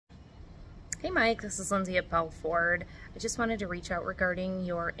Hey Mike, this is Lindsay at Bell Ford. I just wanted to reach out regarding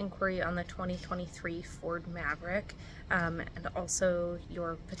your inquiry on the 2023 Ford Maverick and also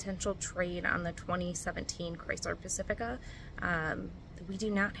your potential trade on the 2017 Chrysler Pacifica. We do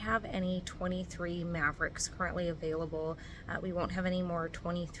not have any 23 Mavericks currently available. We won't have any more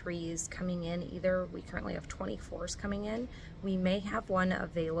 23s coming in either. We currently have 24s coming in. We may have one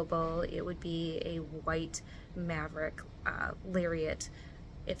available. It would be a white Maverick Lariat.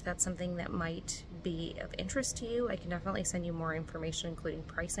 If that's something that might be of interest to you, I can definitely send you more information, including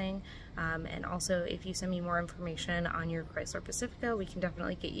pricing. And also, if you send me more information on your Chrysler Pacifica, we can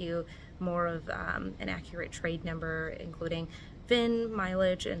definitely get you more of an accurate trade number, including VIN,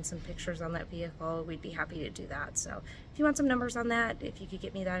 mileage, and some pictures on that vehicle. We'd be happy to do that. So if you want some numbers on that, if you could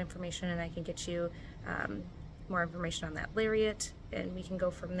get me that information and I can get you more information on that Lariat, and we can go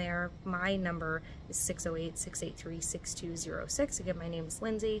from there. My number is 608-683-6206. Again, my name is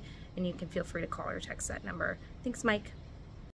Lindsay, and you can feel free to call or text that number. Thanks, Mike.